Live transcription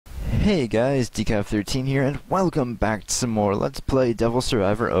Hey guys, Decaf13 here, and welcome back to some more Let's Play Devil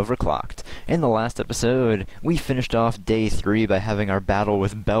Survivor Overclocked. In the last episode, we finished off day 3 by having our battle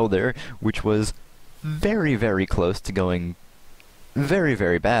with Belder, which was very, very close to going very,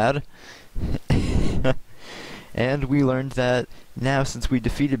 very bad. And we learned that now, since we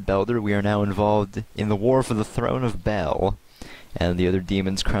defeated Belder, we are now involved in the war for the throne of Bel. And the other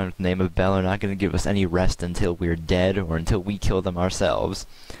demons crowned with the name of Bel are not going to give us any rest until we're dead, or until we kill them ourselves.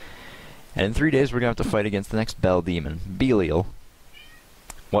 And in 3 days, we're going to have to fight against the next Bel demon, Belial.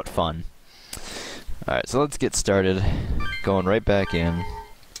 What fun. Alright, so let's get started. Going right back in.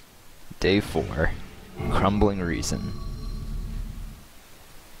 Day 4. Crumbling Reason.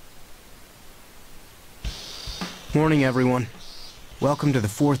 Morning, everyone. Welcome to the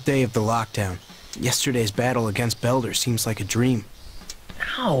 4th day of the lockdown. Yesterday's battle against Belder seems like a dream.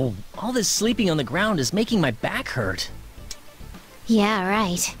 Ow! All this sleeping on the ground is making my back hurt. Yeah,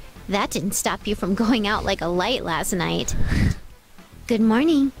 right. That didn't stop you from going out like a light last night. Good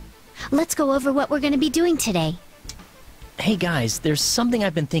morning. Let's go over what we're going to be doing today. Hey guys, there's something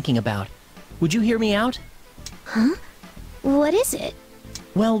I've been thinking about. Would you hear me out? Huh? What is it?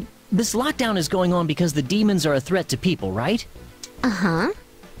 Well, this lockdown is going on because the demons are a threat to people, right? Uh-huh.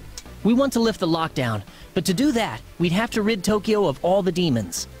 We want to lift the lockdown, but to do that, we'd have to rid Tokyo of all the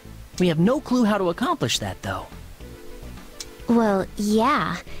demons. We have no clue how to accomplish that, though. Well,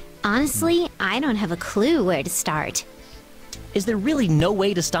 yeah. Honestly, I don't have a clue where to start. Is there really no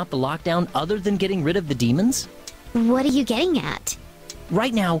way to stop the lockdown other than getting rid of the demons? What are you getting at?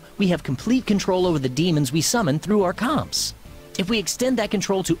 Right now, we have complete control over the demons we summon through our comps. If we extend that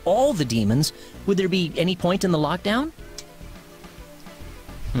control to all the demons, would there be any point in the lockdown?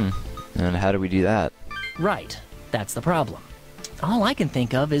 And how do we do that? Right, that's the problem. All I can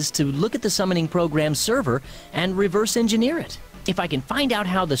think of is to look at the summoning program's server and reverse engineer it. If I can find out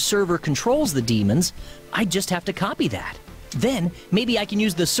how the server controls the demons, I just have to copy that. Then, maybe I can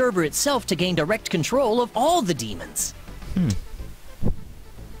use the server itself to gain direct control of all the demons. Yeah,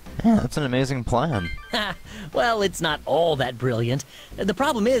 that's an amazing plan. Well, it's not all that brilliant. The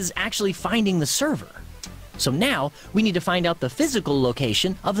problem is actually finding the server. So now, we need to find out the physical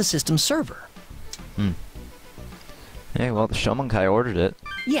location of the system's server. Hey, well, the Shomonkai ordered it.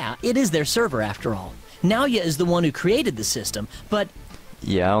 Yeah, it is their server after all. Naoya is the one who created the system, but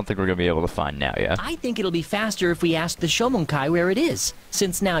Yeah, I don't think we're going to be able to find Naoya. I think it'll be faster if we ask the Shomonkai where it is,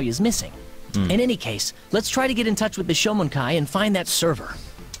 since Naoya's missing. In any case, let's try to get in touch with the Shomonkai and find that server.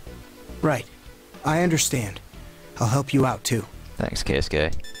 Right. I understand. I'll help you out, too. Thanks,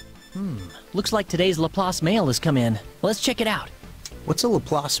 Keisuke. Looks like today's Laplace mail has come in. Let's check it out. What's a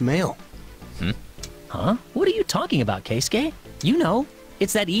Laplace mail? Huh? What are you talking about, Keisuke? You know.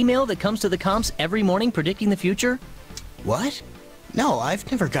 It's that email that comes to the comps every morning predicting the future. What? No, I've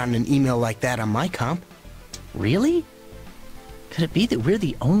never gotten an email like that on my comp. Really? Could it be that we're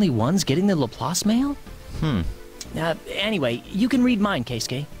the only ones getting the Laplace mail? Anyway, you can read mine,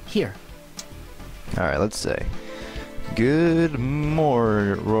 Keisuke. Here. Alright, let's say. Good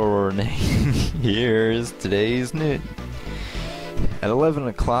morning. Here's today's news. At 11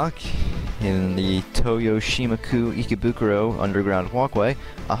 o'clock, in the Toyoshimaku Ikebukuro underground walkway,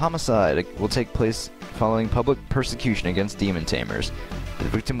 a homicide will take place following public persecution against demon tamers. The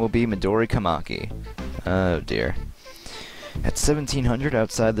victim will be Midori Kamaki. Oh dear. At 1700,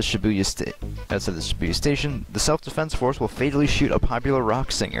 outside the Shibuya station, the self-defense force will fatally shoot a popular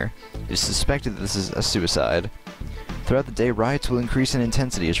rock singer. It is suspected that this is a suicide. Throughout the day, riots will increase in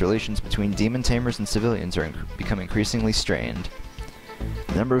intensity as relations between demon tamers and civilians become increasingly strained.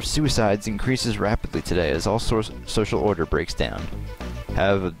 The number of suicides increases rapidly today as all social order breaks down.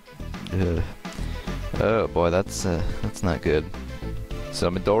 Oh boy, that's not good. So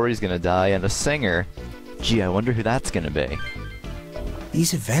Midori's gonna die and a singer. Gee, I wonder who that's gonna be.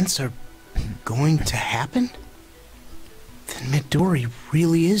 These events are going to happen? Then Midori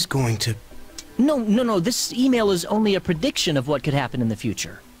really is going to... No, this email is only a prediction of what could happen in the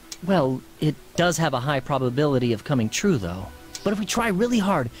future. Well, it does have a high probability of coming true, though. But if we try really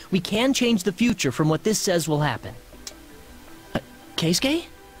hard, we can change the future from what this says will happen. Keisuke?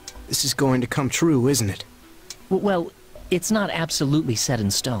 This is going to come true, isn't it? Well, it's not absolutely set in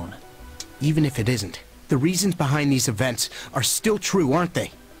stone. Even if it isn't, the reasons behind these events are still true, aren't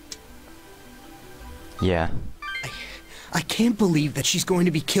they? Yeah. I can't believe that she's going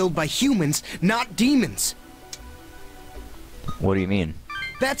to be killed by humans, not demons. What do you mean?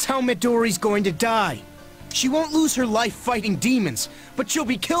 That's how Midori's going to die. She won't lose her life fighting demons, but she'll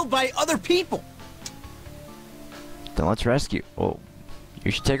be killed by other people. Then let's rescue. Well,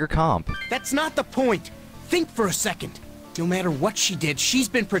 you should take her comp. That's not the point. Think for a second. No matter what she did, she's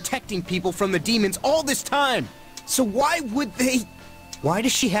been protecting people from the demons all this time. So why would they... Why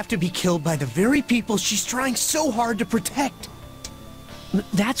does she have to be killed by the very people she's trying so hard to protect?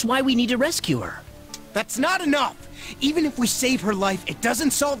 That's why we need to rescue her. That's not enough! Even if we save her life, it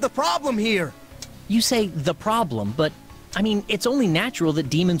doesn't solve the problem here! You say the problem, but, I mean, it's only natural that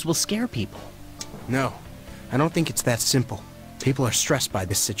demons will scare people. No, I don't think it's that simple. People are stressed by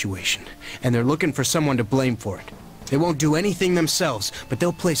this situation, and they're looking for someone to blame for it. They won't do anything themselves, but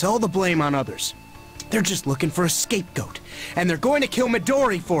they'll place all the blame on others. They're just looking for a scapegoat, and they're going to kill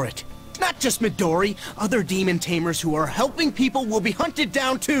Midori for it. Not just Midori, other demon tamers who are helping people will be hunted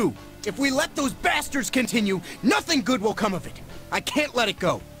down too. If we let those bastards continue, nothing good will come of it. I can't let it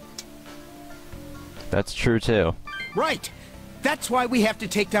go. That's true too. Right. That's why we have to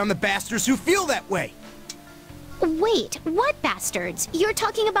take down the bastards who feel that way. Wait, what bastards? You're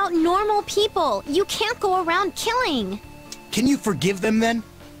talking about normal people. You can't go around killing. Can you forgive them then?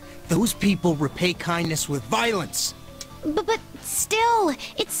 Those people repay kindness with violence. But still,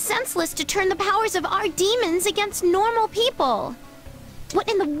 it's senseless to turn the powers of our demons against normal people. What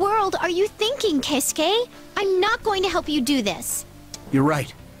in the world are you thinking, Keisuke? I'm not going to help you do this. You're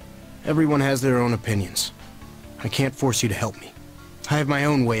right. Everyone has their own opinions. I can't force you to help me. I have my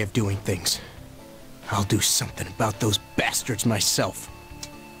own way of doing things. I'll do something about those bastards myself.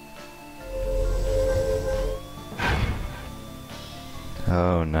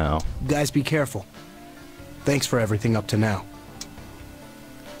 Oh no. Guys, be careful. Thanks for everything up to now.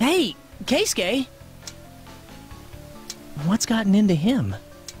 Hey, Keisuke! What's gotten into him?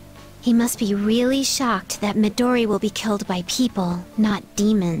 He must be really shocked that Midori will be killed by people, not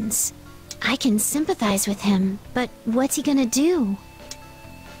demons. I can sympathize with him, but what's he gonna do?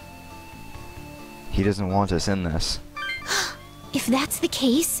 He doesn't want us in this. If that's the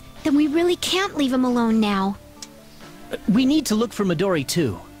case, then we really can't leave him alone now. We need to look for Midori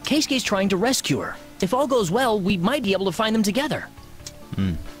too. Keisuke's trying to rescue her. If all goes well, we might be able to find them together.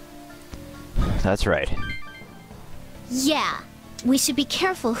 That's right. Yeah, we should be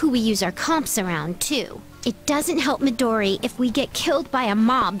careful who we use our comps around, too. It doesn't help Midori if we get killed by a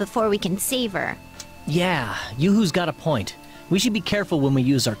mob before we can save her. Yeah, Yuhu's got a point. We should be careful when we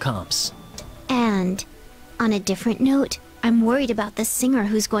use our comps. And, on a different note, I'm worried about the singer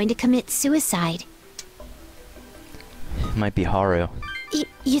who's going to commit suicide. It might be Haru.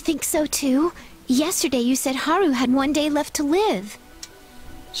 You think so, too? Yesterday you said Haru had one day left to live.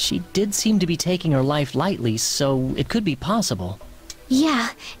 She did seem to be taking her life lightly, so it could be possible. Yeah,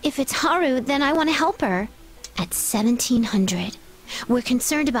 if it's Haru, then I want to help her. At 1700. We're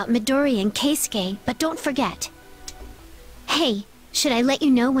concerned about Midori and Keisuke, but don't forget. Hey, should I let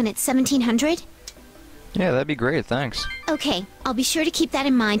you know when it's 1700? Yeah, that'd be great, thanks. Okay, I'll be sure to keep that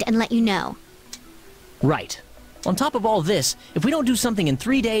in mind and let you know. Right. On top of all this, if we don't do something in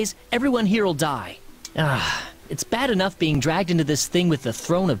 3 days, everyone here will die. It's bad enough being dragged into this thing with the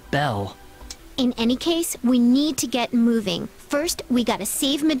Throne of Bel. In any case, we need to get moving. First, we gotta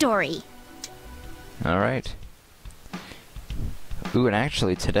save Midori. Alright. Ooh, and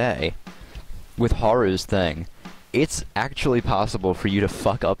actually today, with Haru's thing, it's actually possible for you to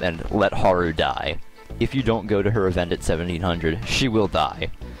fuck up and let Haru die. If you don't go to her event at 1700, she will die.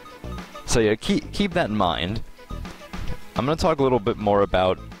 So yeah, keep that in mind. I'm gonna talk a little bit more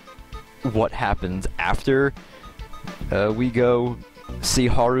about what happens after we go see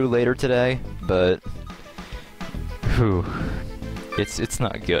Haru later today, but whew, it's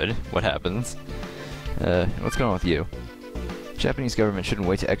not good what happens. What's going on with you? Japanese government shouldn't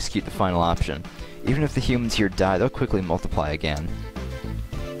wait to execute the final option. Even if the humans here die, they'll quickly multiply again.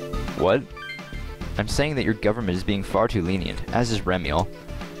 What? I'm saying that your government is being far too lenient, as is Remiel.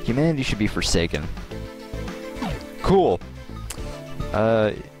 Humanity should be forsaken. Cool.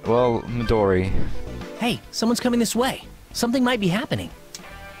 Well, Midori. Hey, someone's coming this way. Something might be happening.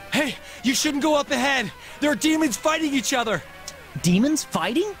 Hey, you shouldn't go up ahead! There are demons fighting each other! Demons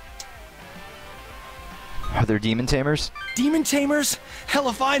fighting? Are there demon tamers? Demon tamers? Hell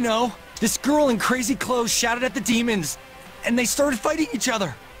if I know! This girl in crazy clothes shouted at the demons, and they started fighting each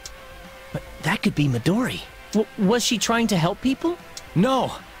other! But that could be Midori. Was she trying to help people?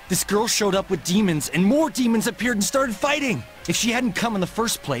 No! This girl showed up with demons, and more demons appeared and started fighting! If she hadn't come in the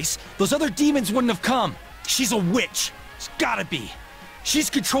first place, those other demons wouldn't have come! She's a witch! She's gotta be! She's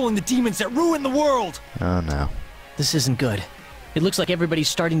controlling the demons that ruin the world! Oh no. This isn't good. It looks like everybody's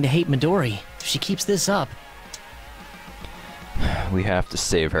starting to hate Midori. If she keeps this up... We have to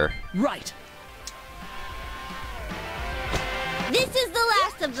save her. Right! This is the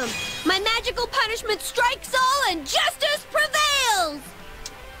last of them! My magical punishment strikes all and justice prevails!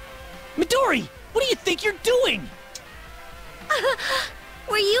 Midori! What do you think you're doing?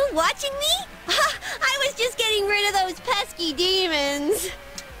 Were you watching me? I was just getting rid of those pesky demons.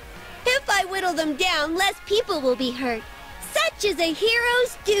 If I whittle them down, less people will be hurt. Such is a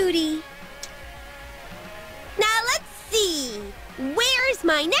hero's duty. Now let's see. Where's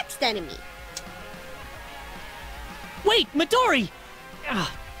my next enemy? Wait, Midori!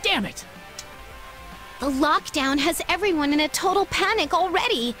 Ah, damn it! The lockdown has everyone in a total panic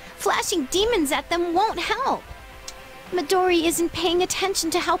already. Flashing demons at them won't help. Midori isn't paying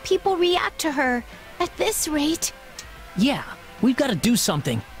attention to how people react to her. At this rate... Yeah, we've got to do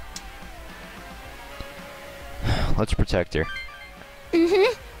something. Let's protect her.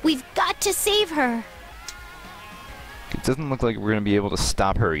 We've got to save her. It doesn't look like we're gonna be able to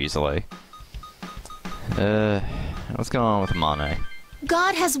stop her easily. What's going on with Amane?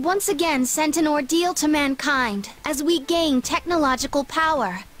 God has once again sent an ordeal to mankind as we gain technological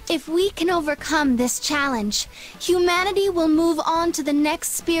power. If we can overcome this challenge, humanity will move on to the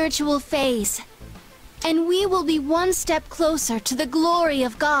next spiritual phase. And we will be one step closer to the glory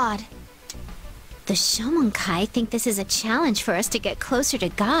of God. The Shomonkai think this is a challenge for us to get closer to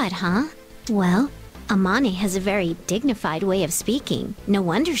God, huh? Well, Amane has a very dignified way of speaking. No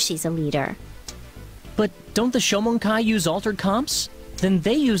wonder she's a leader. But don't the Shomonkai use altered comps? Then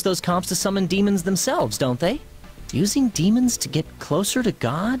they use those comps to summon demons themselves, don't they? Using demons to get closer to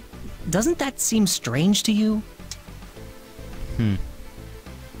God? Doesn't that seem strange to you?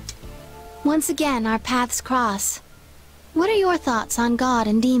 Once again, our paths cross. What are your thoughts on God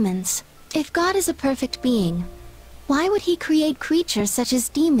and demons? If God is a perfect being, why would he create creatures such as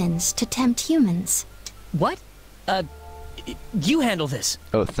demons to tempt humans? What? You handle this.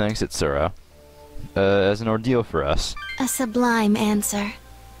 Oh, thanks, Itsura. As an ordeal for us. A sublime answer.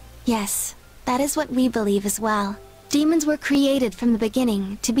 Yes, that is what we believe as well. Demons were created from the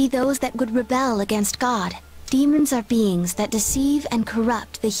beginning to be those that would rebel against God. Demons are beings that deceive and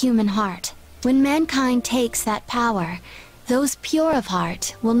corrupt the human heart. When mankind takes that power, those pure of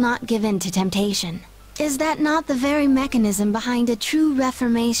heart will not give in to temptation. Is that not the very mechanism behind a true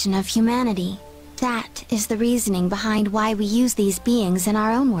reformation of humanity? That is the reasoning behind why we use these beings in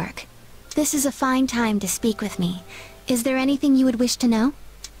our own work. This is a fine time to speak with me. Is there anything you would wish to know?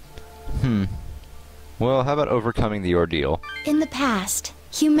 Well, how about overcoming the ordeal? In the past,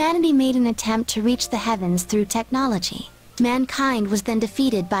 humanity made an attempt to reach the heavens through technology. Mankind was then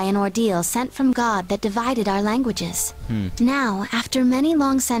defeated by an ordeal sent from God that divided our languages. Now, after many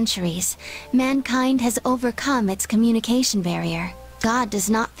long centuries, mankind has overcome its communication barrier. God does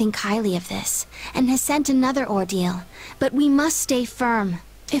not think highly of this, and has sent another ordeal, but we must stay firm.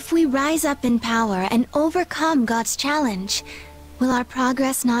 If we rise up in power and overcome God's challenge, will our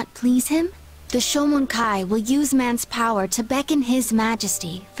progress not please him? The Shomonkai will use man's power to beckon his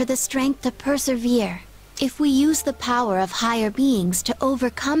majesty for the strength to persevere. If we use the power of higher beings to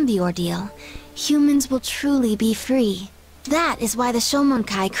overcome the ordeal, humans will truly be free. That is why the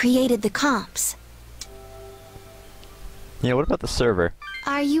Shomonkai created the comps. Yeah, what about the server?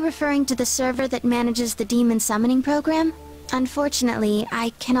 Are you referring to the server that manages the demon summoning program? Unfortunately, I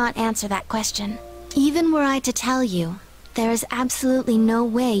cannot answer that question. Even were I to tell you, there is absolutely no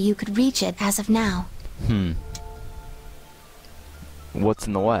way you could reach it as of now. What's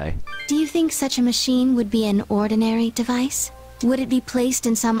in the way? Do you think such a machine would be an ordinary device? Would it be placed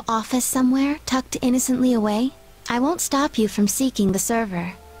in some office somewhere, tucked innocently away? I won't stop you from seeking the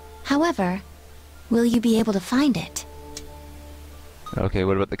server. However, will you be able to find it? Okay,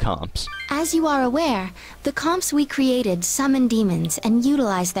 what about the comps? As you are aware, the comps we created summon demons and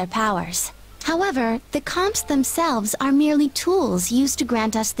utilize their powers. However, the comps themselves are merely tools used to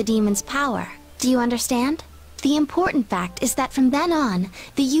grant us the demon's power. Do you understand? The important fact is that from then on,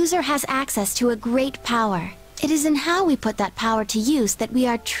 the user has access to a great power. It is in how we put that power to use that we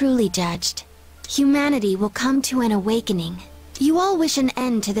are truly judged. Humanity will come to an awakening. You all wish an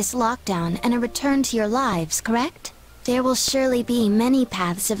end to this lockdown and a return to your lives, correct? There will surely be many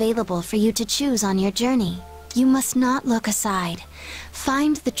paths available for you to choose on your journey. You must not look aside.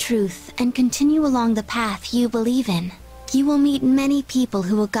 Find the truth and continue along the path you believe in. You will meet many people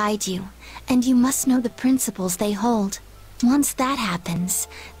who will guide you, and you must know the principles they hold. Once that happens,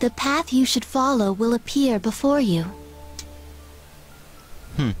 the path you should follow will appear before you.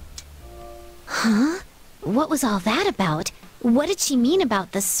 Huh? What was all that about? What did she mean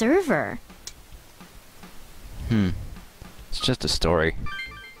about the server? It's just a story.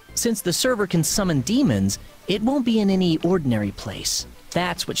 Since the server can summon demons, it won't be in any ordinary place.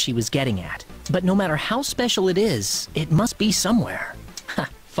 That's what she was getting at. But no matter how special it is, it must be somewhere. Ha,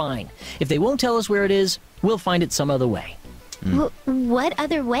 fine. If they won't tell us where it is, we'll find it some other way. What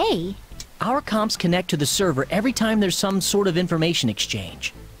other way? Our comps connect to the server every time there's some sort of information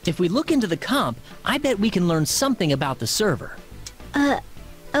exchange. If we look into the comp, I bet we can learn something about the server.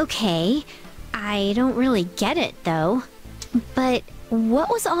 Okay. I don't really get it, though. But what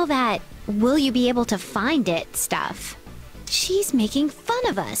was all that "will you be able to find it" stuff? She's making fun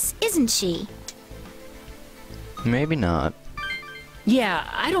of us, isn't she? Maybe not. Yeah,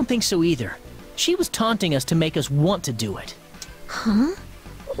 I don't think so either. She was taunting us to make us want to do it. Huh?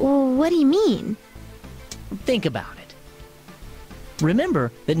 What do you mean? Think about it.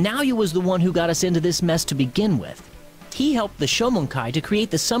 Remember that Naoya was the one who got us into this mess to begin with. He helped the Shomonkai to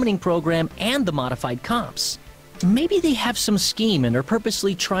create the summoning program and the modified comps. Maybe they have some scheme and are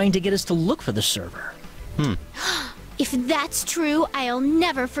purposely trying to get us to look for the server. If that's true, I'll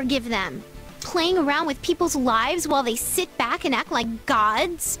never forgive them. Playing around with people's lives while they sit back and act like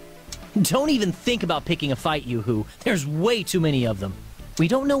gods? Don't even think about picking a fight, Yoo-hoo. There's way too many of them. We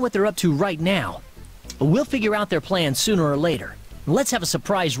don't know what they're up to right now, but we'll figure out their plan sooner or later. Let's have a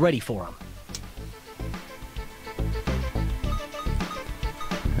surprise ready for them.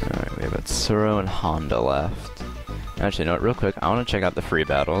 Alright, we have Tsuro and Honda left. Actually, no, real quick, I want to check out the free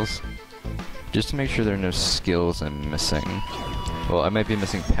battles. Just to make sure there are no skills I'm missing. Well, I might be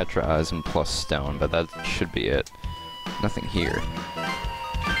missing Petra Eyes and plus Stone, but that should be it. Nothing here.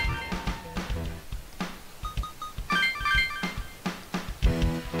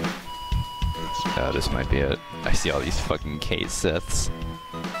 This might be it. I see all these fucking K-Siths.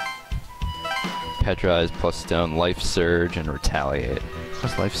 Petra Eyes plus Stone, Life Surge, and Retaliate.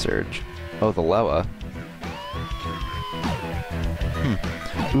 What's Life Surge? Oh, the Loa.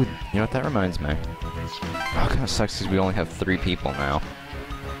 Ooh, you know what that reminds me? Oh, it kinda sucks because we only have 3 people now.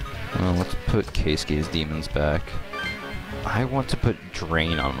 Well, let's put Keisuke's demons back. I want to put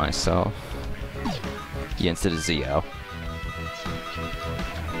Drain on myself. Yeah, instead of Zio.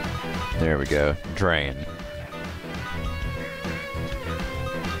 There we go. Drain.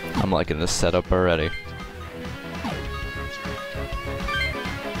 I'm liking this setup already.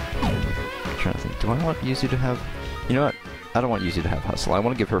 I'm trying to think, do I want Yuzu to have... You know what? I don't want Yuzu to have Hustle. I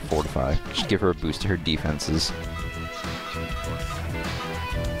want to give her Fortify. Just give her a boost to her defenses.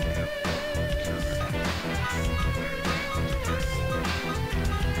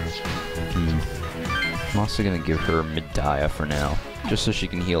 I'm also going to give her Medaya for now, just so she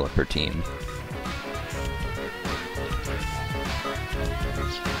can heal up her team.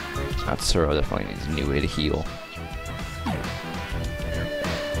 Tsuro definitely needs a new way to heal.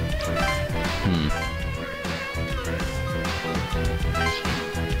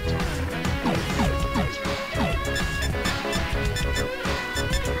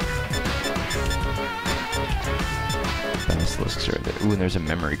 Basilisks right there. Ooh, and there's a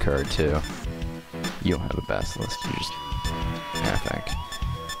memory card too. You don't have a Basilisk, you just... Yeah, I think.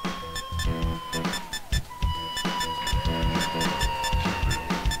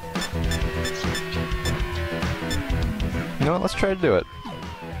 You know what, let's try to do it.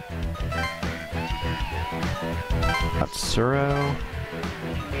 Tsuro.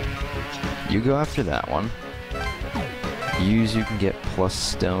 You go after that one. You can get plus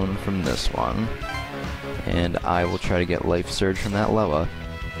Stone from this one. And I will try to get Life Surge from that Loa.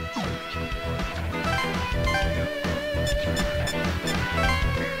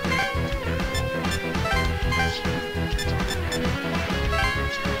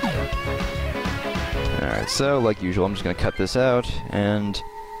 Alright, so like usual, I'm just gonna cut this out, and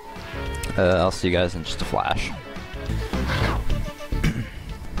I'll see you guys in just a flash.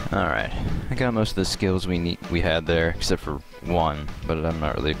 Alright, I got most of the skills we had there, except for one, but I'm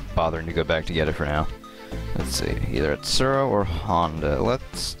not really bothering to go back to get it for now. Let's see, either at Tsuro or Honda.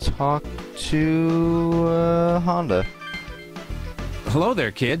 Let's talk to Honda. Hello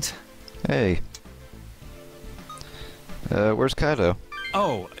there, kids. Hey. Where's Kaido?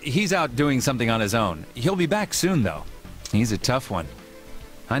 Oh, he's out doing something on his own. He'll be back soon, though. He's a tough one.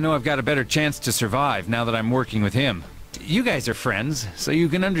 I know I've got a better chance to survive now that I'm working with him. You guys are friends, so you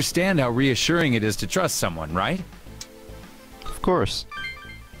can understand how reassuring it is to trust someone, right? Of course.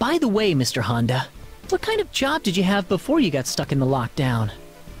 By the way, Mr. Honda, what kind of job did you have before you got stuck in the lockdown?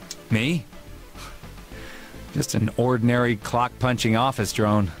 Me? Just an ordinary clock-punching office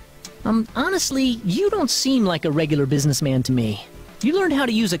drone. Honestly, you don't seem like a regular businessman to me. You learned how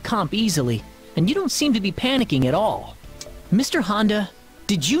to use a comp easily, and you don't seem to be panicking at all. Mr. Honda,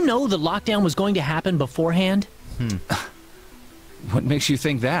 did you know the lockdown was going to happen beforehand? What makes you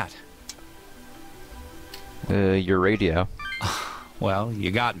think that? Your radio. Well,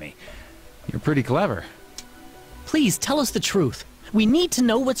 you got me. You're pretty clever. Please tell us the truth. We need to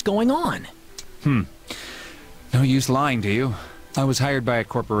know what's going on. No use lying to you. I was hired by a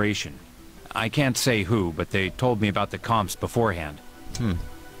corporation. I can't say who, but they told me about the comps beforehand.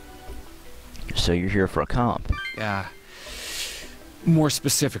 So you're here for a comp? More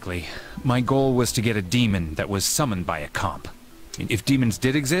specifically, my goal was to get a demon that was summoned by a comp. If demons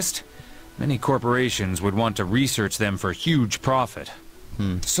did exist, many corporations would want to research them for huge profit.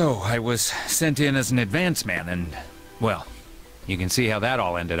 So I was sent in as an advance man and, well, you can see how that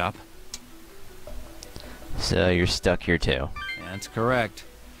all ended up. So you're stuck here too? That's correct.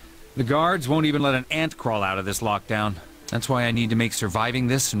 The guards won't even let an ant crawl out of this lockdown. That's why I need to make surviving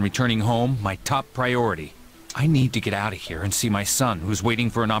this and returning home my top priority. I need to get out of here and see my son, who's waiting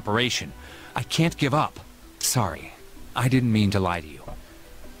for an operation. I can't give up. Sorry, I didn't mean to lie to you.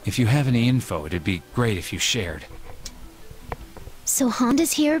 If you have any info, it'd be great if you shared. So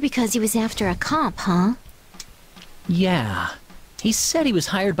Honda's here because he was after a comp, huh? Yeah. He said he was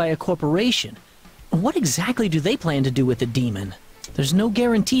hired by a corporation. What exactly do they plan to do with the demon? There's no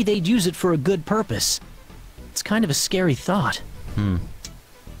guarantee they'd use it for a good purpose. It's kind of a scary thought.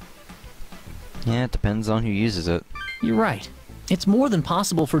 Yeah, it depends on who uses it. You're right. It's more than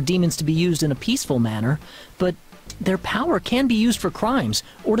possible for demons to be used in a peaceful manner, but their power can be used for crimes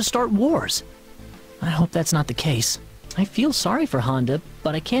or to start wars. I hope that's not the case. I feel sorry for Honda,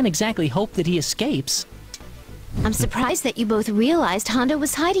 but I can't exactly hope that he escapes. I'm surprised that you both realized Honda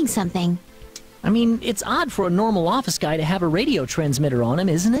was hiding something. I mean, it's odd for a normal office guy to have a radio transmitter on him,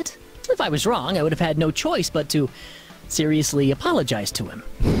 isn't it? If I was wrong, I would have had no choice but to seriously apologize to him.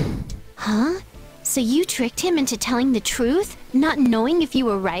 Huh? So you tricked him into telling the truth, not knowing if you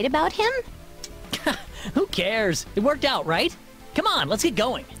were right about him? Who cares? It worked out, right? Come on, let's get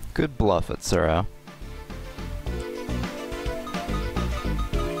going. Good bluff, Tsuru.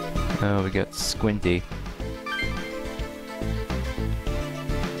 Oh, we got Squinty.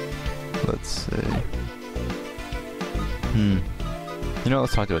 Let's see. You know,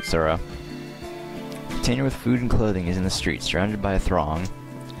 let's talk about Tsuru. A container with food and clothing is in the street, surrounded by a throng.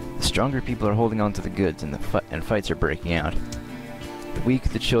 The stronger people are holding on to the goods, and fights are breaking out. The weak,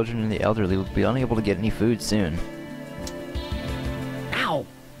 the children, and the elderly will be unable to get any food soon. Ow!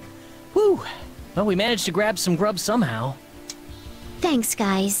 Whew! Well, we managed to grab some grub somehow. Thanks,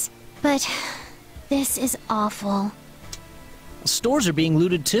 guys. But this is awful. Stores are being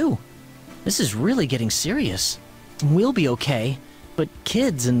looted too. This is really getting serious. We'll be okay, but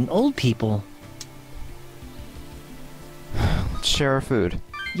kids and old people... Let's share our food.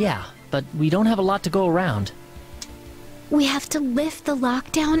 Yeah, but we don't have a lot to go around. We have to lift the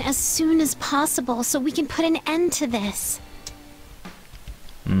lockdown as soon as possible so we can put an end to this.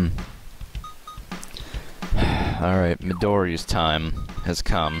 Alright, Midori's time has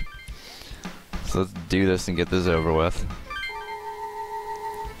come. So let's do this and get this over with.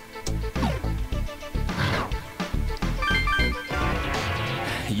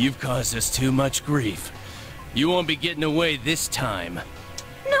 You've caused us too much grief. You won't be getting away this time.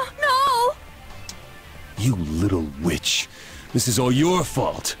 No! You little witch. This is all your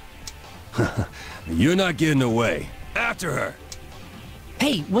fault. You're not getting away. After her.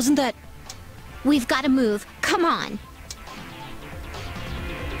 Hey, wasn't that... We've got to move. Come on.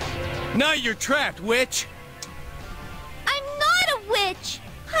 Now you're trapped, witch. I'm not a witch!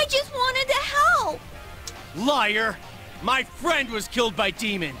 I just wanted to help! Liar! My friend was killed by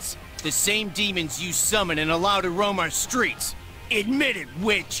demons. The same demons you summon and allow to roam our streets. Admit it,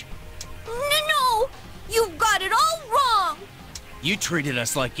 witch! No! You've got it all wrong! You treated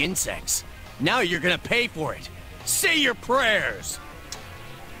us like insects. Now you're gonna pay for it. Say your prayers!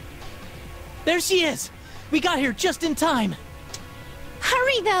 There she is! We got here just in time!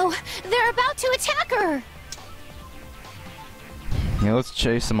 Hurry, though! They're about to attack her! Yeah, let's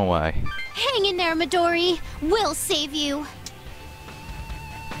chase them away. Hang in there, Midori. We'll save you.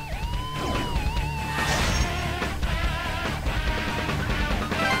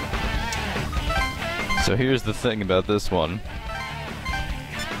 So here's the thing about this one.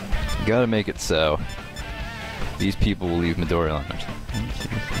 You gotta make it so these people will leave Midori alone. 1, 2,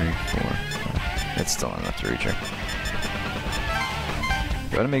 3, 4, 5. It's still not enough to reach her.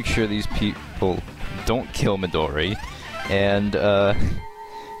 Gotta make sure these people don't kill Midori. And,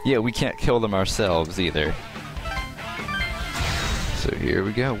 yeah, we can't kill them ourselves either. So here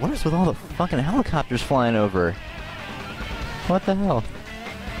we go. What is with all the fucking helicopters flying over? What the hell?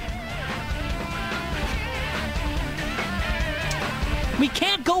 We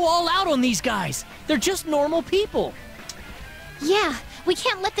can't go all out on these guys! They're just normal people! Yeah, we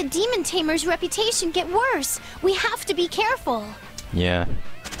can't let the Demon Tamer's reputation get worse. We have to be careful. Yeah.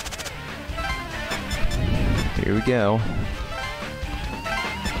 Here we go.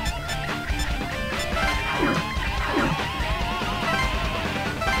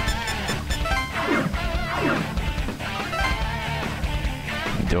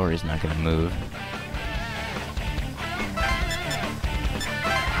 Midori's not gonna move.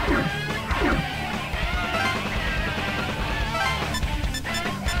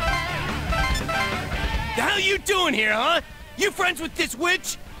 The hell you doing here, huh? You friends with this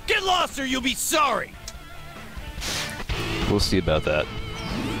witch? Get lost or you'll be sorry! We'll see about that.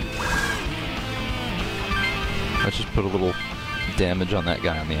 Let's just put a little damage on that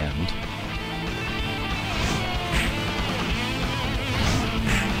guy on the end.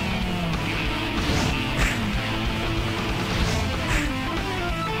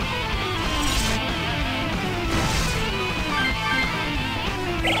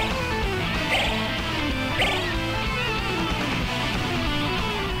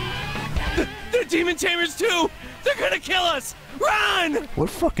 They're demon tamers too! They're gonna kill us! Run! What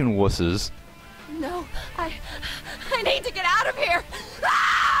fucking wusses? No, I need to get out of here!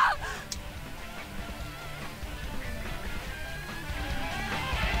 Ah!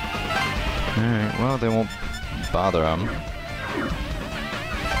 Alright, well, they won't bother him.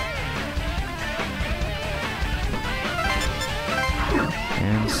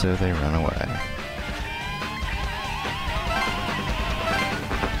 And so they run away.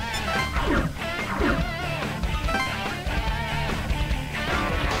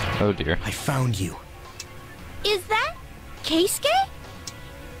 Oh dear. I found you. Is that Keisuke?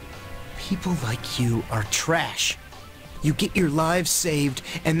 People like you are trash. You get your lives saved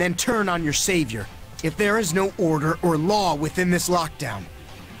and then turn on your savior. If there is no order or law within this lockdown,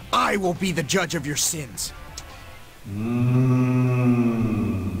 I will be the judge of your sins.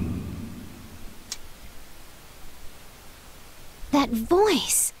 That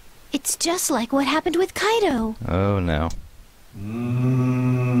voice. It's just like what happened with Kaido. Oh no.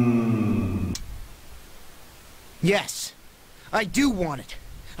 Yes, I do want it.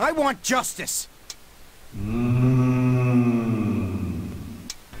 I want justice.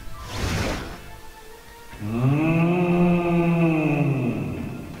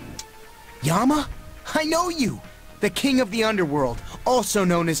 Yama? I know you! The king of the underworld, also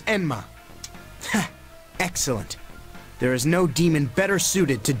known as Enma. Excellent. There is no demon better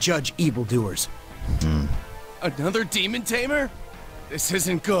suited to judge evildoers. Another demon tamer? This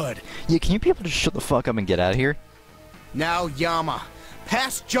isn't good. Yeah, can you people just shut the fuck up and get out of here? Now, Yama,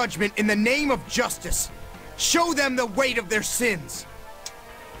 pass judgment in the name of justice. Show them the weight of their sins.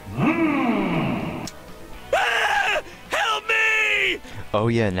 Ah! Help me! Oh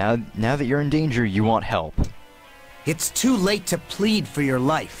yeah, now that you're in danger, you want help. It's too late to plead for your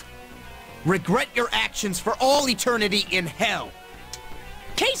life. Regret your actions for all eternity in hell.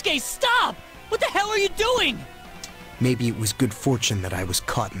 Keisuke, stop! What the hell are you doing? Maybe it was good fortune that I was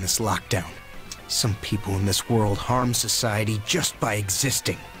caught in this lockdown. Some people in this world harm society just by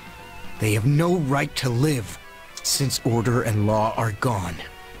existing. They have no right to live. Since order and law are gone,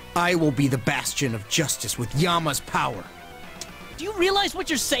 I will be the bastion of justice with Yama's power. Do you realize what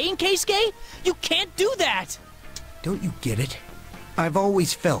you're saying, Keisuke? You can't do that! Don't you get it? I've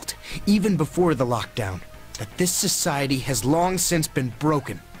always felt, even before the lockdown, that this society has long since been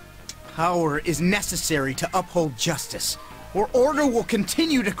broken. Power is necessary to uphold justice, or order will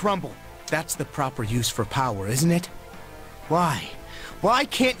continue to crumble. That's the proper use for power, isn't it? Why? Why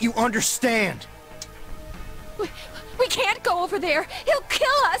can't you understand? We can't go over there. He'll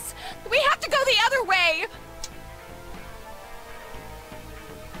kill us. We have to go the other way.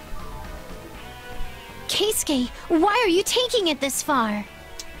 Keisuke, why are you taking it this far?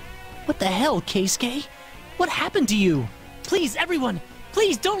 What the hell, Keisuke? What happened to you? Please, everyone,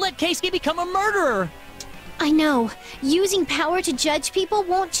 please don't let Keisuke become a murderer! I know. Using power to judge people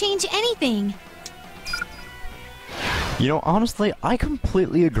won't change anything. You know, honestly, I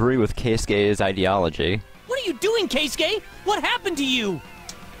completely agree with Keisuke's ideology. What are you doing, Keisuke? What happened to you?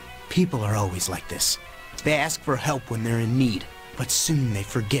 People are always like this. They ask for help when they're in need, but soon they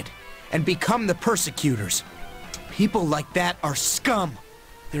forget and become the persecutors. People like that are scum.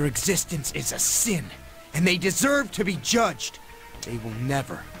 Their existence is a sin, and they deserve to be judged. They will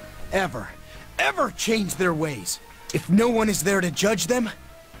never, ever, ever change their ways. If no one is there to judge them,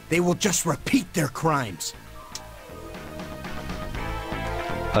 they will just repeat their crimes.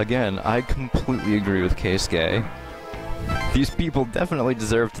 Again, I completely agree with Keisuke. These people definitely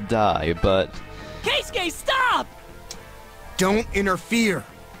deserve to die, but... Keisuke, stop! Don't interfere.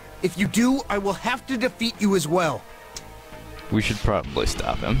 If you do, I will have to defeat you as well. we should probably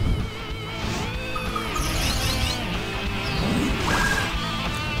stop him.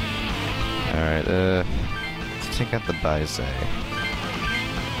 Alright, let's take out the Baisei.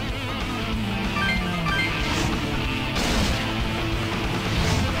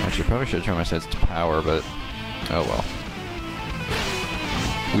 I should Probably should have turned my sights to power, but oh well.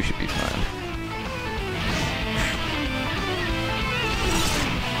 We should be fine.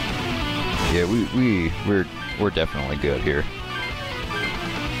 Yeah, we're definitely good here.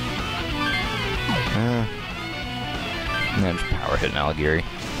 Yeah, just power hit Nalgiri.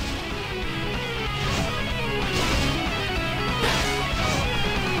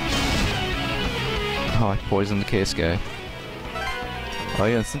 Oh, I poisoned the Keisuke. Oh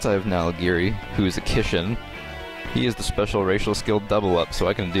yeah, and since I have Nalgiri, who is a Kishin, he is the special racial skill double up, so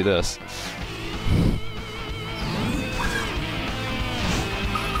I can do this.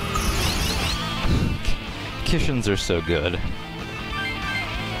 Kishins are so good.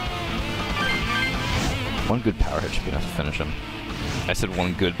 One good power hit should be enough to finish him. I said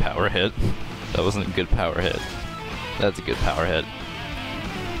one good power hit. That wasn't a good power hit. That's a good power hit.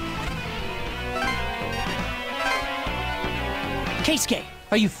 Keisuke,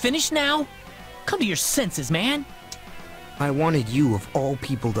 are you finished now? Come to your senses, man. I wanted you of all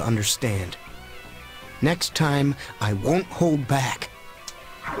people to understand. Next time, I won't hold back.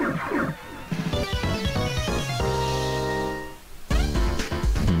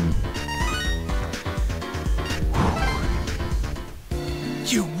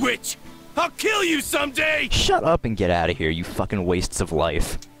 You witch! I'll kill you someday! Shut up and get out of here, you fucking wastes of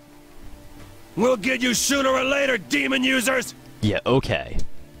life. We'll get you sooner or later, demon users! Yeah, okay.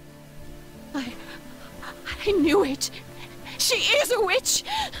 I knew it. She is a witch.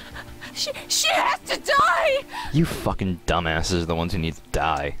 She has to die. You fucking dumbasses are the ones who need to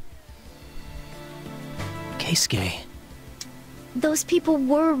die. Keisuke. Those people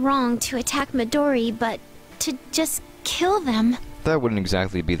were wrong to attack Midori, but to just kill them. That wouldn't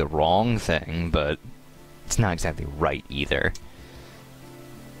exactly be the wrong thing, but it's not exactly right either.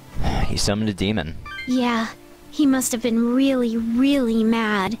 He summoned a demon. Yeah, he must have been really, really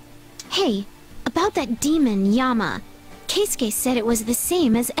mad. Hey, about that demon, Yama. Keisuke said it was the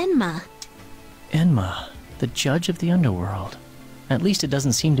same as Enma. Enma, the judge of the underworld. At least it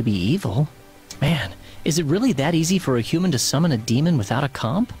doesn't seem to be evil. Man, is it really that easy for a human to summon a demon without a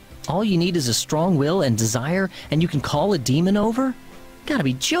comp? All you need is a strong will and desire, and you can call a demon over? Gotta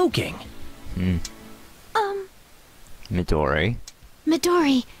be joking. Midori.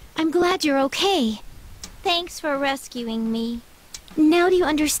 Midori, I'm glad you're okay. Thanks for rescuing me. Now do you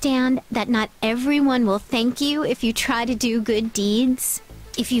understand that not everyone will thank you if you try to do good deeds?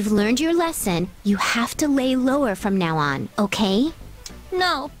 If you've learned your lesson, you have to lay lower from now on, okay?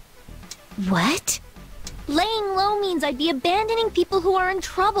 No. What? Laying low means I'd be abandoning people who are in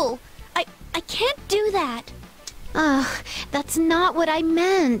trouble. I can't do that. Ugh, that's not what I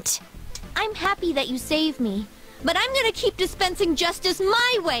meant. I'm happy that you saved me, but I'm gonna keep dispensing justice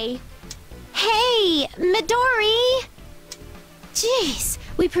my way. Hey, Midori! Jeez,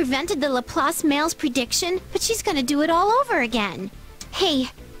 we prevented the Laplace male's prediction, but she's gonna do it all over again. Hey,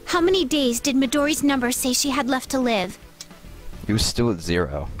 how many days did Midori's number say she had left to live? He was still at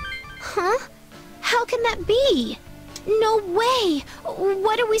 0. Huh? How can that be? No way!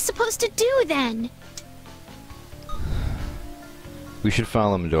 What are we supposed to do then? We should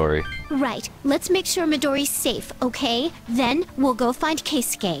follow Midori. Right, let's make sure Midori's safe, okay? Then we'll go find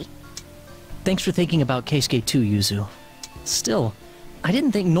Keisuke. Thanks for thinking about Keisuke too, Yuzu. Still, I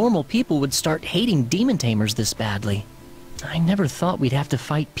didn't think normal people would start hating demon tamers this badly. I never thought we'd have to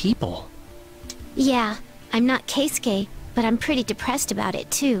fight people. Yeah, I'm not Keisuke, but I'm pretty depressed about it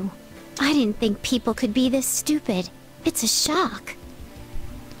too. I didn't think people could be this stupid. It's a shock.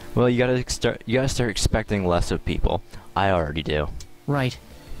 Well, you gotta start expecting less of people. I already do. Right.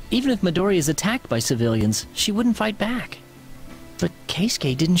 Even if Midori is attacked by civilians, she wouldn't fight back. But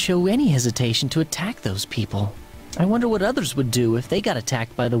Keisuke didn't show any hesitation to attack those people. I wonder what others would do if they got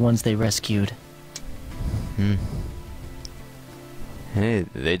attacked by the ones they rescued. Hey,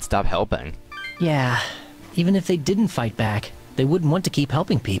 they'd stop helping. Yeah, even if they didn't fight back, they wouldn't want to keep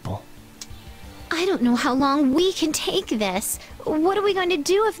helping people. I don't know how long we can take this. What are we going to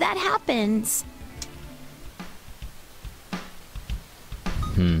do if that happens?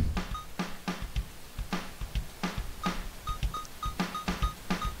 Oh,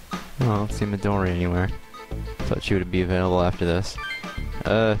 I don't see Midori anywhere. Thought she would be available after this.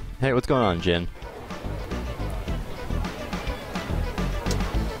 Hey, what's going on, Jin?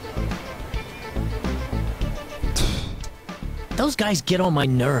 Those guys get on my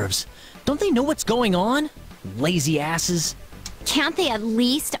nerves. Don't they know what's going on? Lazy asses. Can't they at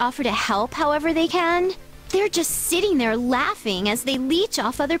least offer to help however they can? They're just sitting there laughing as they leech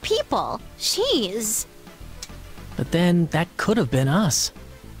off other people. Jeez. But then, that could have been us.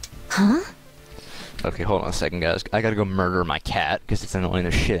 Huh? Okay, hold on a second, guys. I gotta go murder my cat, because it's annoying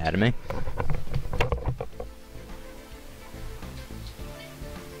the shit out of me.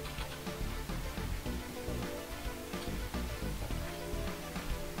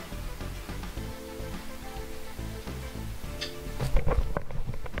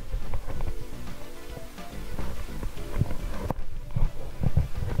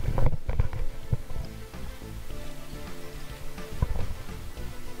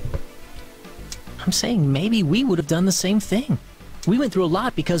 I'm saying maybe we would have done the same thing. We went through a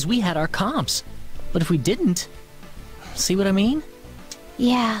lot because we had our comps. But if we didn't... See what I mean?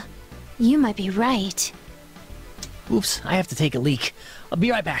 Yeah, you might be right. Oops, I have to take a leak. I'll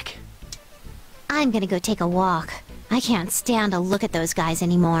be right back. I'm gonna go take a walk. I can't stand to look at those guys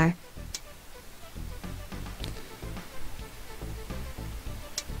anymore.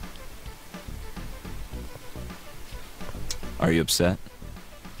 Are you upset?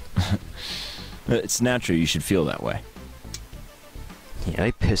 It's natural you should feel that way. Yeah,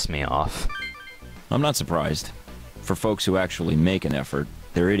 they piss me off. I'm not surprised. For folks who actually make an effort,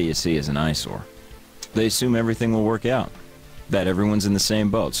 their idiocy is an eyesore. They assume everything will work out. That everyone's in the same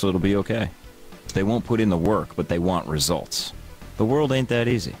boat, so it'll be okay. They won't put in the work, but they want results. The world ain't that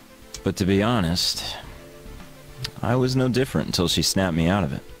easy. But to be honest, I was no different until she snapped me out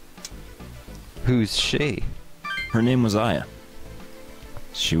of it. Who's she? Her name was Aya.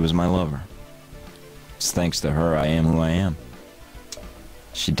 She was my lover. It's thanks to her I am who I am.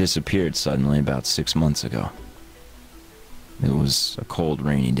 She disappeared suddenly about 6 months ago. It was a cold,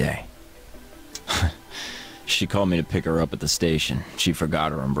 rainy day. She called me to pick her up at the station. She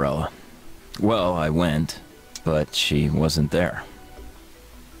forgot her umbrella. Well, I went, but she wasn't there.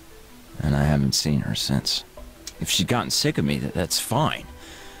 And I haven't seen her since. If she'd gotten sick of me, that's fine.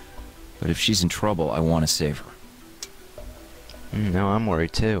 But if she's in trouble, I want to save her. No, I'm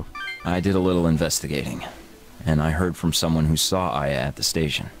worried too. I did a little investigating, and I heard from someone who saw Aya at the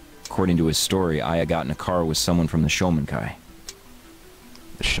station. According to his story, Aya got in a car with someone from the Shomenkai.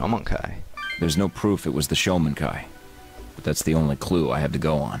 The Shomenkai? There's no proof it was the Shomenkai, but that's the only clue I have to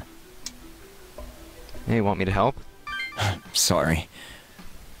go on. Hey, you want me to help? Sorry.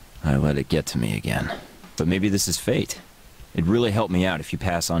 I let it get to me again. But maybe this is fate. It'd really help me out if you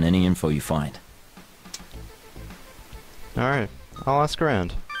pass on any info you find. Alright, I'll ask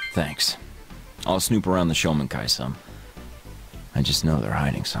around. Thanks. I'll snoop around the Shomenkai some. I just know they're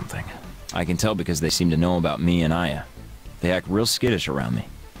hiding something. I can tell because they seem to know about me and Aya. They act real skittish around me.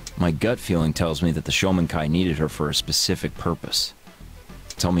 My gut feeling tells me that the Shomenkai needed her for a specific purpose.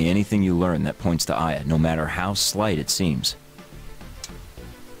 Tell me anything you learn that points to Aya, no matter how slight it seems.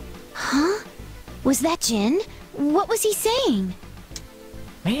 Huh? Was that Jin? What was he saying?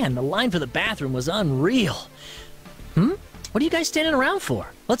 Man, the line for the bathroom was unreal. What are you guys standing around for?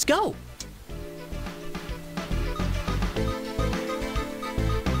 Let's go.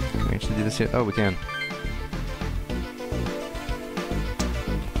 Can we actually do this here? Oh, we can.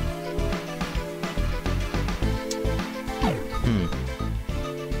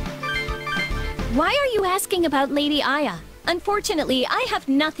 Why are you asking about Lady Aya? Unfortunately, I have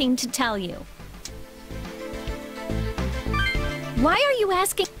nothing to tell you. Why are you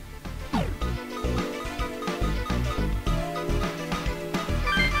asking?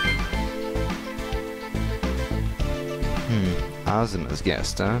 Azuma's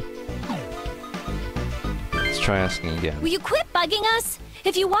guest, huh? Let's try asking again. Will you quit bugging us?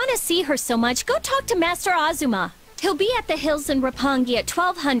 If you want to see her so much, go talk to Master Azuma. He'll be at the hills in Roppongi at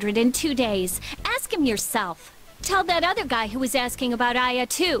 1200 in 2 days. Ask him yourself. Tell that other guy who was asking about Aya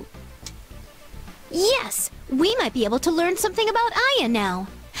too. Yes, we might be able to learn something about Aya now.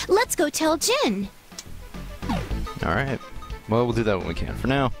 Let's go tell Jin. Alright. Well, we'll do that when we can. For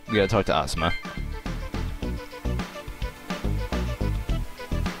now, we gotta talk to Asuma.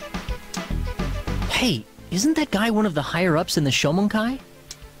 Hey, isn't that guy one of the higher-ups in the Shomenkai?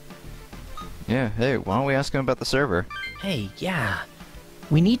 Yeah, hey, why don't we ask him about the server? Hey, yeah.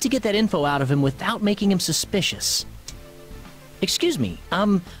 We need to get that info out of him without making him suspicious. Excuse me,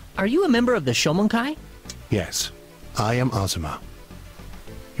 are you a member of the Shomenkai? Yes, I am Azuma.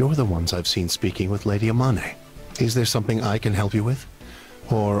 You're the ones I've seen speaking with Lady Amane. Is there something I can help you with?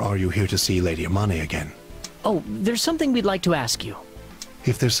 Or are you here to see Lady Amane again? Oh, there's something we'd like to ask you.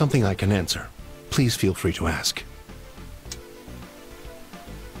 If there's something I can answer, please feel free to ask.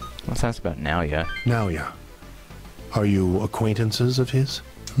 Let's ask about Naoya. Naoya. Are you acquaintances of his?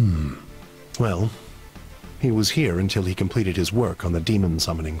 Well, he was here until he completed his work on the demon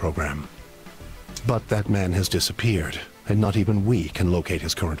summoning program. But that man has disappeared, and not even we can locate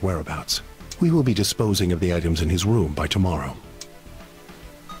his current whereabouts. We will be disposing of the items in his room by tomorrow.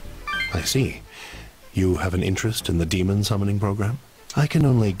 I see. You have an interest in the demon summoning program? I can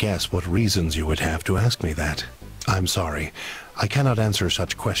only guess what reasons you would have to ask me that. I'm sorry, I cannot answer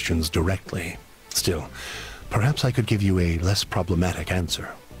such questions directly. Still, perhaps I could give you a less problematic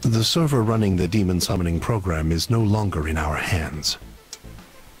answer. The server running the demon summoning program is no longer in our hands.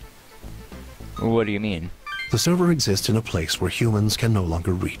 What do you mean? The server exists in a place where humans can no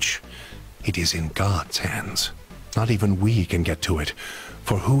longer reach. It is in God's hands. Not even we can get to it,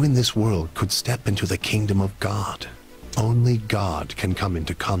 for who in this world could step into the kingdom of God? Only God can come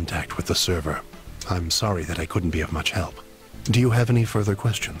into contact with the server. I'm sorry that I couldn't be of much help. Do you have any further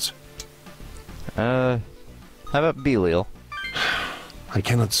questions? How about Belial? I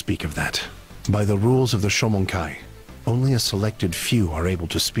cannot speak of that. By the rules of the Shomonkai, only a selected few are able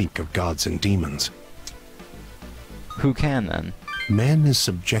to speak of gods and demons. Who can, then? Man is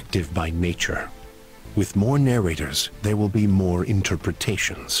subjective by nature. With more narrators, there will be more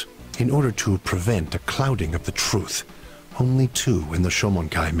interpretations. In order to prevent a clouding of the truth, only 2 in the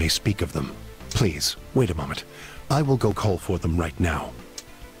Shomonkai may speak of them. Please, wait a moment. I will go call for them right now.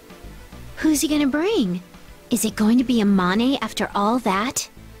 Who's he gonna bring? Is it going to be a Mane after all that?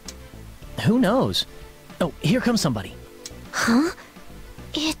 Who knows? Oh, here comes somebody. Huh?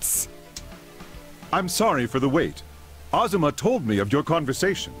 It's... I'm sorry for the wait. Azuma told me of your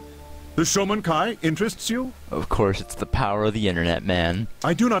conversation. The Shomonkai interests you? Of course, it's the power of the internet, man.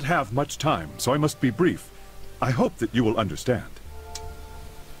 I do not have much time, so I must be brief. I hope that you will understand.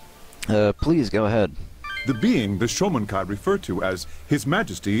 Please go ahead. The being the Shomonkai refer to as His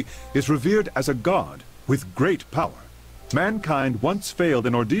Majesty is revered as a god with great power. Mankind once failed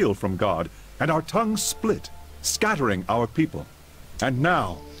an ordeal from God, and our tongues split, scattering our people. And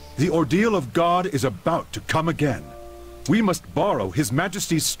now, the ordeal of God is about to come again. We must borrow His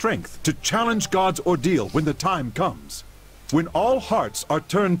Majesty's strength to challenge God's ordeal when the time comes. When all hearts are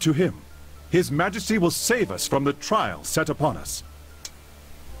turned to Him, His Majesty will save us from the trial set upon us.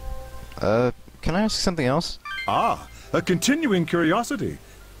 Can I ask something else? Ah, a continuing curiosity.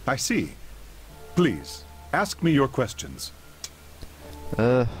 I see. Please, ask me your questions.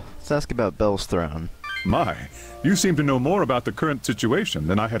 Let's ask about Bel's throne. My, you seem to know more about the current situation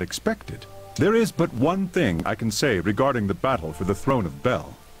than I had expected. There is but one thing I can say regarding the battle for the throne of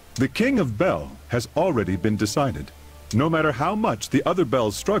Bel. The King of Bel has already been decided. No matter how much the other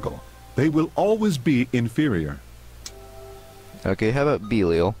Bels struggle, they will always be inferior. Okay, how about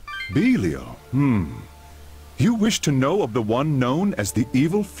Belial? Belial? You wish to know of the one known as the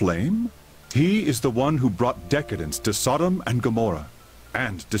Evil Flame? He is the one who brought decadence to Sodom and Gomorrah,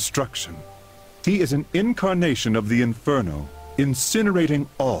 and destruction. He is an incarnation of the Inferno, incinerating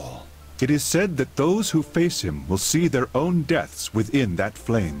all. It is said that those who face him will see their own deaths within that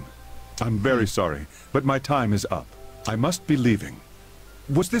flame. I'm very sorry, but my time is up. I must be leaving.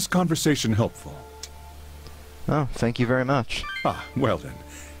 Was this conversation helpful? Oh, thank you very much. Ah, well then.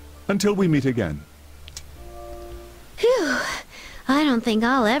 Until we meet again. Phew. I don't think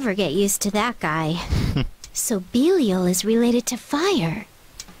I'll ever get used to that guy. So Belial is related to fire.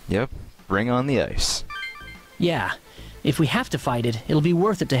 Yep, bring on the ice. Yeah, if we have to fight it, it'll be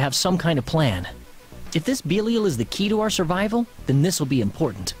worth it to have some kind of plan. If this Belial is the key to our survival, then this will be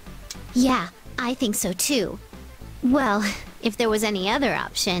important. Yeah, I think so too. Well, if there was any other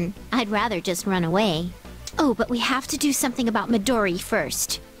option, I'd rather just run away. Oh, but we have to do something about Midori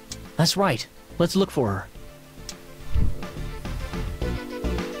first. That's right. Let's look for her.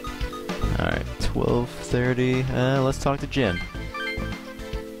 Alright, 12:30. Let's talk to Jin.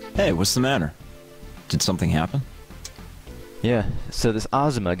 Hey, what's the matter? Did something happen? Yeah, so this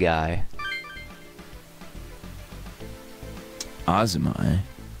Azuma guy. Azuma, eh?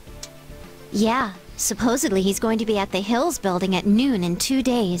 Yeah, supposedly he's going to be at the Hills building at noon in 2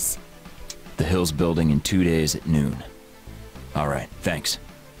 days. The Hills building in 2 days at noon. Alright, thanks.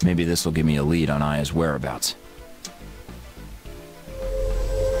 Maybe this will give me a lead on Aya's whereabouts.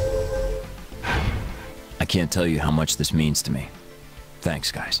 I can't tell you how much this means to me.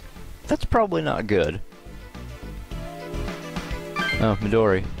 Thanks, guys. That's probably not good. Oh,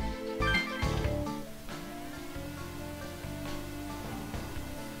 Midori.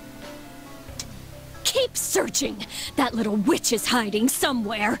 Keep searching! That little witch is hiding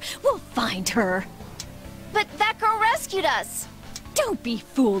somewhere. We'll find her. But that girl rescued us! Don't be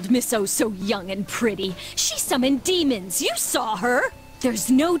fooled, Miss Oh so young and pretty. She summoned demons. You saw her.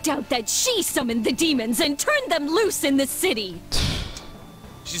 There's no doubt that she summoned the demons and turned them loose in the city.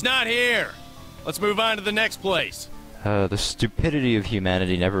 She's not here. Let's move on to the next place. The stupidity of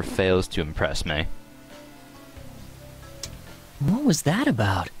humanity never fails to impress me. What was that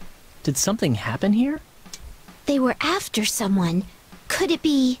about? Did something happen here? They were after someone. Could it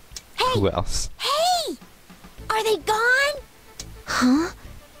be... Who else? Hey! Are they gone? Huh?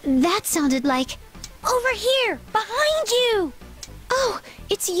 That sounded like... Over here! Behind you! Oh,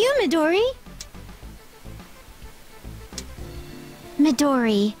 it's you, Midori!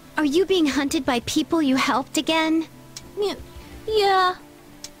 Midori, are you being hunted by people you helped again? Yeah.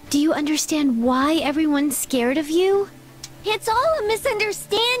 Do you understand why everyone's scared of you? It's all a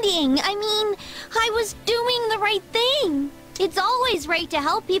misunderstanding. I mean, I was doing the right thing. It's always right to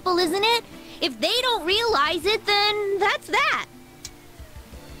help people, isn't it? If they don't realize it, then that's that.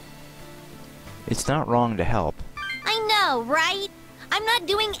 It's not wrong to help. I know, right? I'm not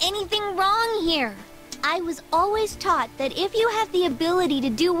doing anything wrong here. I was always taught that if you have the ability to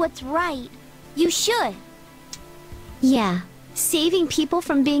do what's right, you should. Yeah, saving people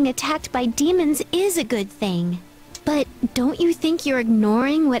from being attacked by demons is a good thing. But don't you think you're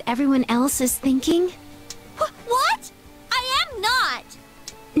ignoring what everyone else is thinking? What? I am not!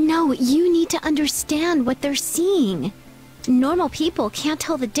 No, you need to understand what they're seeing. Normal people can't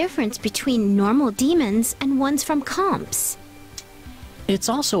tell the difference between normal demons and ones from comps. It's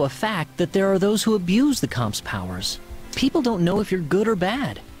also a fact that there are those who abuse the comp's powers. People don't know if you're good or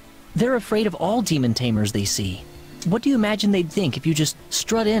bad. They're afraid of all demon tamers they see. What do you imagine they'd think if you just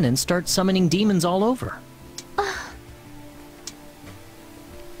strut in and start summoning demons all over?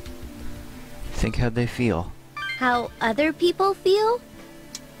 Think how'd they feel? How other people feel?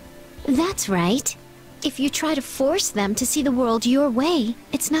 That's right. If you try to force them to see the world your way,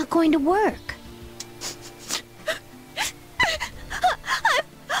 it's not going to work.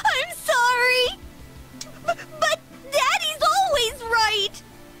 I'm sorry! But Daddy's always right!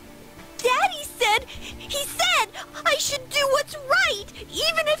 Daddy said I should do what's right,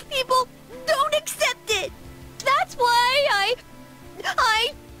 even if people don't accept it! That's why I...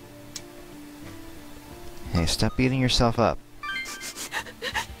 Hey, stop beating yourself up.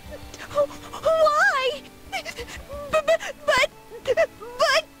 Why? But...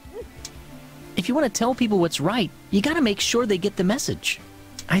 If you want to tell people what's right, you gotta make sure they get the message.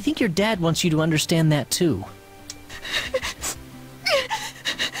 I think your dad wants you to understand that too.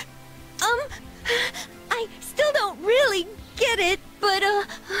 I still don't really get it, but,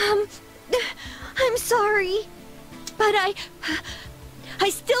 I'm sorry. But I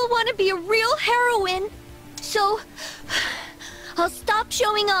still want to be a real heroine, so I'll stop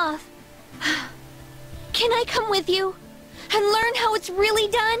showing off. Can I come with you and learn how it's really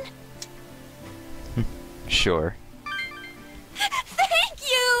done? Sure. Thank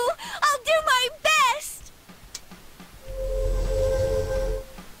you! I'll do my best!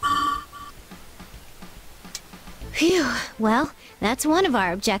 Phew, well, that's one of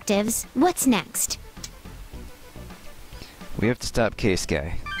our objectives. What's next? We have to stop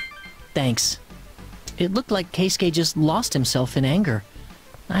Keisuke. Thanks. It looked like Keisuke just lost himself in anger.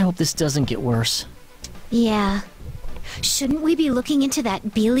 I hope this doesn't get worse. Yeah. Shouldn't we be looking into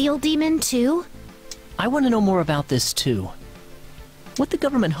that Belial demon too? I want to know more about this too. What the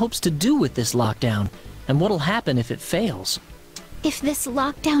government hopes to do with this lockdown, and what'll happen if it fails. If this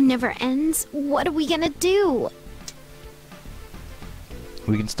lockdown never ends, what are we gonna do?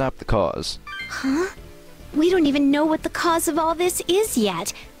 We can stop the cause. Huh? We don't even know what the cause of all this is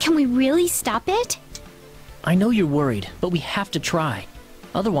yet. Can we really stop it? I know you're worried, but we have to try.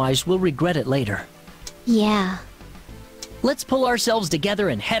 Otherwise, we'll regret it later. Yeah. Let's pull ourselves together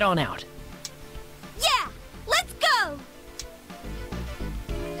and head on out. Yeah! Let's go!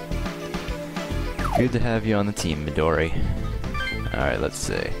 Good to have you on the team, Midori. Alright, let's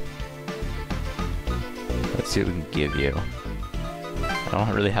see. Let's see what we can give you. I don't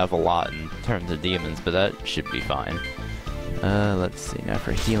really have a lot in terms of demons, but that should be fine. Let's see. Now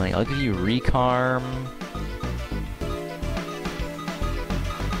for healing, I'll give you Recarm.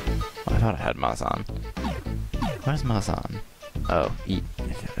 Oh, I thought I had Mazan. Where's Mazan? Oh,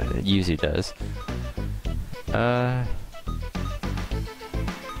 Yuzu does.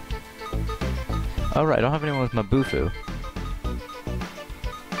 Oh right, I don't have anyone with Mabufu.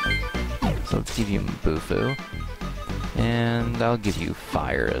 So let's give you Mabufu. And I'll give you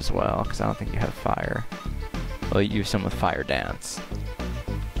Fire as well, because I don't think you have Fire. Well, you have some with Fire Dance.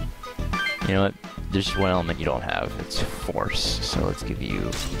 You know what? There's just one element you don't have. It's Force. So let's give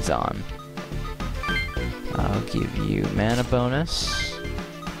you Zan. I'll give you Mana bonus.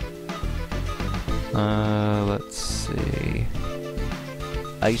 Let's see.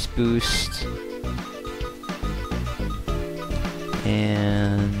 Ice Boost.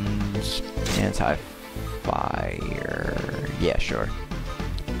 And Anti-Fire. Yeah, sure.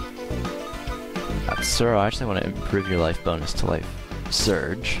 Sir, I actually want to improve your life bonus to Life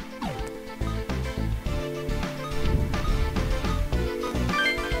Surge.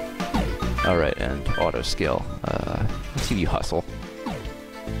 Alright, and auto skill. Let's see you hustle.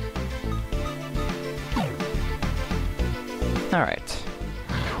 Alright.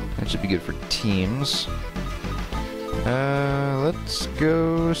 That should be good for teams. Let's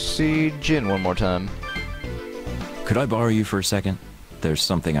go see Jin one more time. Could I borrow you for a second? There's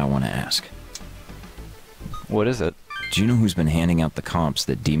something I want to ask. What is it? Do you know who's been handing out the comps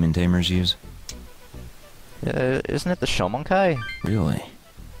that demon tamers use? Isn't it the Shomonkai? Really?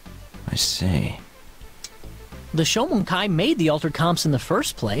 I see. The Shomonkai made the altered comps in the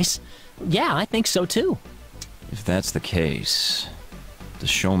first place. Yeah, I think so too. If that's the case, the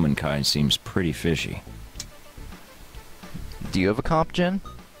Shomonkai seems pretty fishy. Do you have a comp, Jin?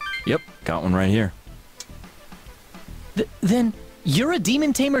 Yep, got one right here. Then you're a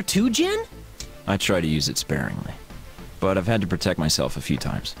demon tamer too, Jin? I try to use it sparingly, but I've had to protect myself a few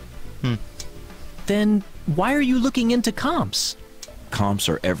times. Then why are you looking into comps? Comps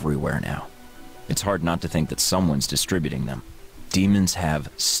are everywhere now. It's hard not to think that someone's distributing them. Demons have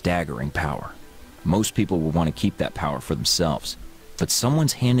staggering power. Most people will want to keep that power for themselves, but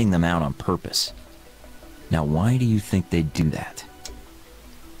someone's handing them out on purpose. Now, why do you think they'd do that?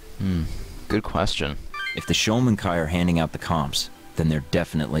 Good question. If the Shomonkai are handing out the comps, then they're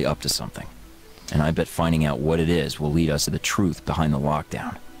definitely up to something. And I bet finding out what it is will lead us to the truth behind the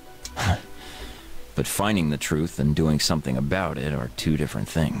lockdown. But finding the truth and doing something about it are two different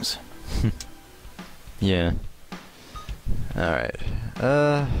things. Yeah. Alright.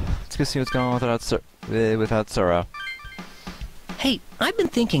 Let's go see what's going on without Sora. Hey, I've been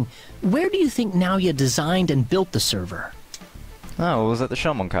thinking, where do you think Naoya designed and built the server? Oh, was that the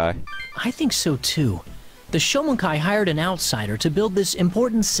Shomonkai? I think so too. The Shomonkai hired an outsider to build this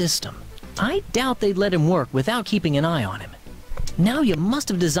important system. I doubt they'd let him work without keeping an eye on him. Naoya must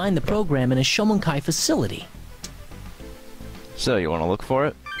have designed the program in a Shomonkai facility. So, you want to look for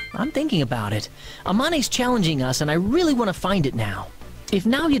it? I'm thinking about it. Amane's challenging us, and I really want to find it now. If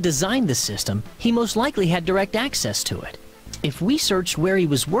Naoya designed the system, he most likely had direct access to it. If we searched where he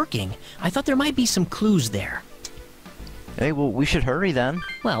was working, I thought there might be some clues there. Hey, well, we should hurry then.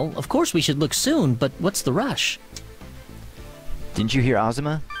 Well, of course we should look soon, but what's the rush? Didn't you hear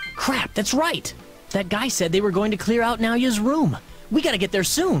Azuma? Crap, that's right! That guy said they were going to clear out Naoya's room. We gotta get there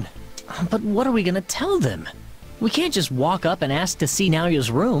soon. But what are we gonna tell them? We can't just walk up and ask to see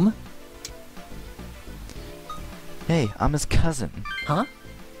Naoya's room. Hey, I'm his cousin. Huh?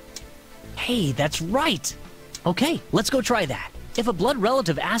 Hey, that's right! Okay, let's go try that. If a blood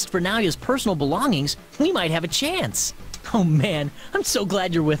relative asked for Naoya's personal belongings, we might have a chance. Oh man, I'm so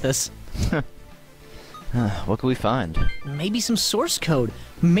glad you're with us. What can we find? Maybe some source code.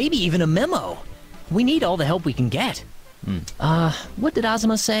 Maybe even a memo. We need all the help we can get. What did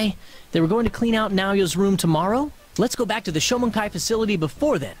Azuma say? They were going to clean out Naoya's room tomorrow? Let's go back to the Shomonkai facility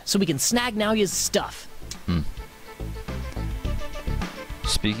before then, so we can snag Naoya's stuff.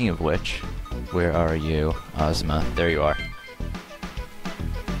 Speaking of which, where are you, Azuma? There you are.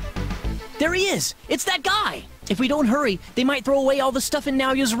 There he is! It's that guy! If we don't hurry, they might throw away all the stuff in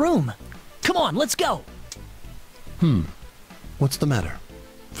Naoya's room. Come on, let's go! What's the matter?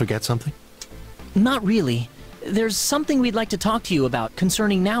 Forget something? Not really. There's something we'd like to talk to you about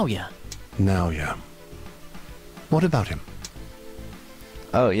concerning Naoya. Naoya. What about him?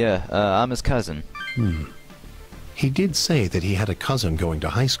 Oh yeah, I'm his cousin. He did say that he had a cousin going to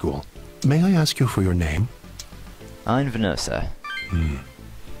high school. May I ask you for your name? I'm Venosa.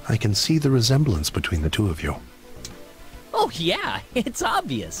 I can see the resemblance between the two of you. Oh yeah, it's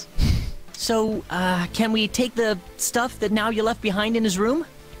obvious. So, can we take the stuff that Naoya left behind in his room?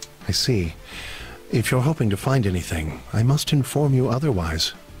 I see. If you're hoping to find anything, I must inform you otherwise.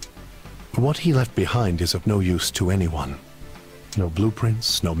 What he left behind is of no use to anyone. No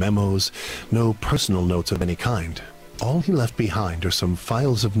blueprints, no memos, no personal notes of any kind. All he left behind are some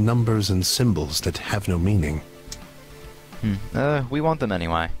files of numbers and symbols that have no meaning. We want them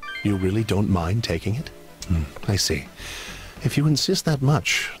anyway. You really don't mind taking it? I see. If you insist that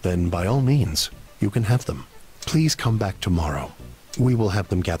much, then by all means, you can have them. Please come back tomorrow. We will have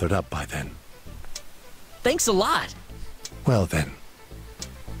them gathered up by then. Thanks a lot. Well then.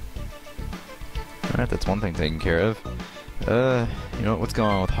 Alright, that's one thing taken care of. You know, what's going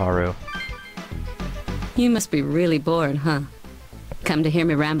on with Haru? You must be really bored, huh? Come to hear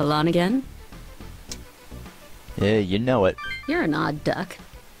me ramble on again? Yeah, you know it. You're an odd duck.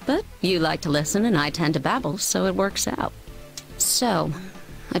 But you like to listen and I tend to babble, so it works out. So,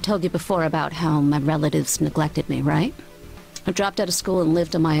 I told you before about how my relatives neglected me, right? I dropped out of school and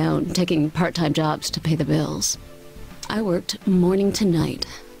lived on my own, taking part-time jobs to pay the bills. I worked morning to night.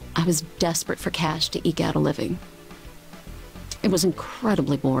 I was desperate for cash to eke out a living. It was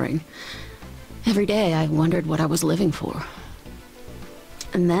incredibly boring. Every day I wondered what I was living for.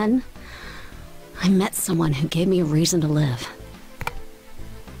 And then, I met someone who gave me a reason to live.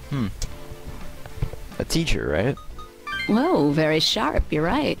 A teacher, right? Whoa, very sharp, you're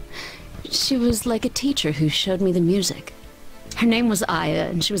right. She was like a teacher who showed me the music. Her name was Aya,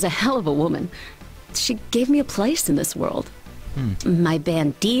 and she was a hell of a woman. She gave me a place in this world. My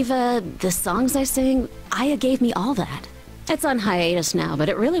band Diva, the songs I sing, Aya gave me all that. It's on hiatus now, but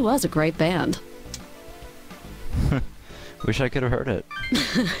it really was a great band. Wish I could have heard it.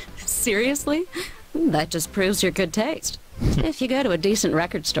 Seriously? That just proves your good taste. If you go to a decent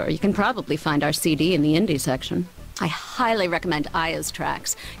record store, you can probably find our CD in the indie section. I highly recommend Aya's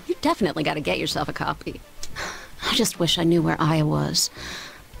tracks. You definitely gotta get yourself a copy. I just wish I knew where Aya was.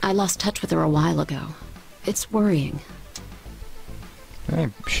 I lost touch with her a while ago. It's worrying. Hey,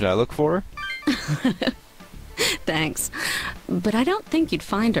 should I look for her? Thanks. But I don't think you'd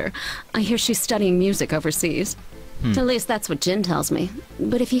find her. I hear she's studying music overseas. At least that's what Jin tells me.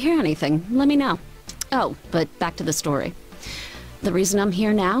 But if you hear anything, let me know. Oh, but back to the story. The reason I'm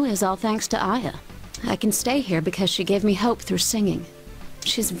here now is all thanks to Aya. I can stay here because she gave me hope through singing.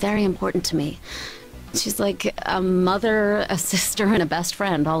 She's very important to me. She's like a mother, a sister, and a best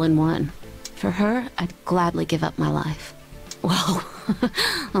friend all in one. For her, I'd gladly give up my life. Whoa,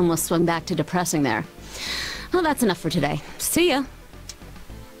 almost swung back to depressing there. Well, that's enough for today. See ya.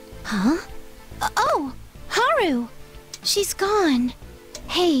 Huh? Oh, Haru! She's gone.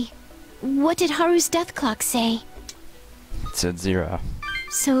 Hey, what did Haru's death clock say? It said 0.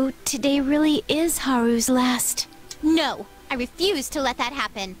 So today really is Haru's last. No, I refuse to let that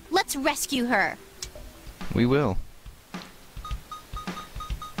happen. Let's rescue her. We will.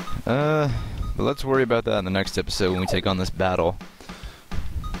 But let's worry about that in the next episode when we take on this battle.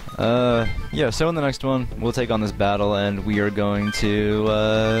 Yeah, so in the next one, we'll take on this battle, and we are going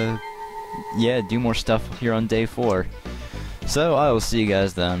to, yeah, do more stuff here on day 4. So, I will see you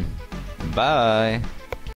guys then. Bye!